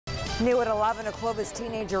New at 11, a Clovis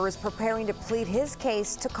teenager is preparing to plead his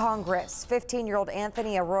case to Congress. 15-year-old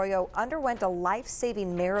Anthony Arroyo underwent a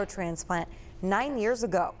life-saving marrow transplant 9 years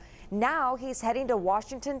ago. Now he's heading to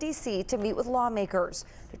Washington, D.C. to meet with lawmakers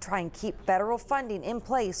to try and keep federal funding in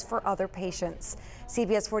place for other patients.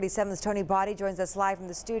 CBS 47's Tony Botti joins us live from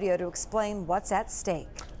the studio to explain what's at stake.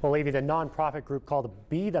 Well, Evie, the nonprofit group called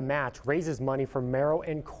Be the Match raises money for marrow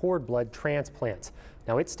and cord blood transplants.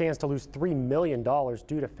 Now, it stands to lose $3 million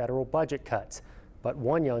due to federal budget cuts. But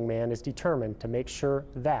one young man is determined to make sure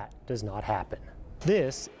that does not happen.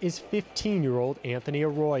 This is 15-year-old Anthony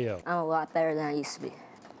Arroyo. I'm a lot better than I used to be.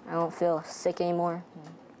 I don't feel sick anymore.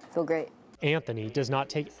 I feel great. Anthony does not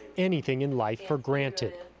take anything in life for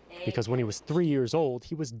granted, because when he was 3 years old,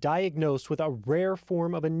 he was diagnosed with a rare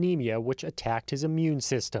form of anemia which attacked his immune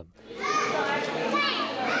system.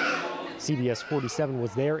 CBS 47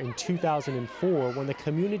 was there in 2004 when the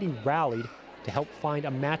community rallied to help find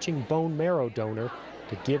a matching bone marrow donor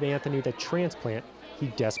to give Anthony the transplant he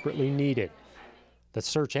desperately needed. The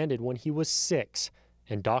search ended when he was 6,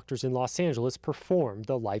 and doctors in Los Angeles performed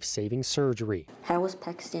the life-saving surgery. How was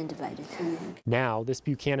Pakistan divided? Now, this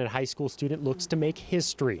Buchanan High School student looks to make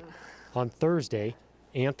history. On Thursday,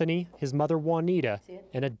 Anthony, his mother Juanita,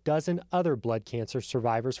 and a dozen other blood cancer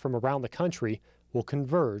survivors from around the country will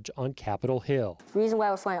converge on Capitol Hill. The reason why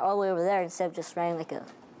I was flying all the way over there instead of just writing like a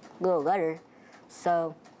little letter,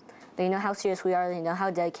 so they know how serious we are, they know how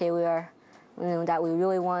dedicated we are, that we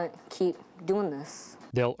really want to keep doing this.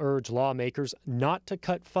 They'll urge lawmakers not to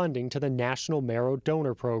cut funding to the National Marrow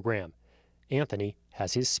Donor Program. Anthony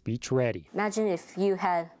has his speech ready. Imagine if you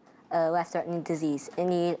had a life-threatening disease and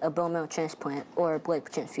need a bone marrow transplant or a blood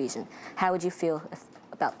transfusion. How would you feel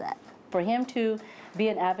about that? For him to be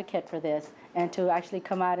an advocate for this and to actually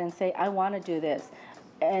come out and say, I want to do this,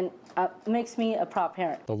 and makes me a proud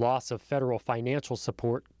parent. The loss of federal financial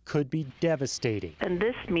support could be devastating. And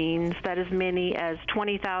this means that as many as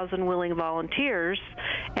 20,000 willing volunteers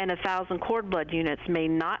and 1,000 cord blood units may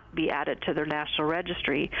not be added to their national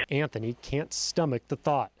registry. Anthony can't stomach the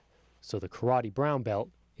thought, so the karate brown belt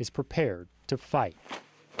is prepared to fight.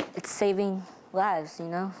 It's saving lives,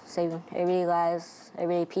 saving everyday lives,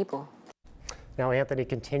 everyday people. Now, Anthony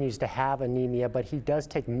continues to have anemia, but he does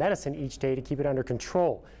take medicine each day to keep it under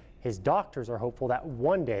control. His doctors are hopeful that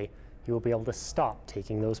one day he will be able to stop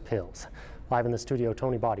taking those pills. Live in the studio,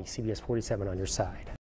 Tony Botti, CBS 47 on your side.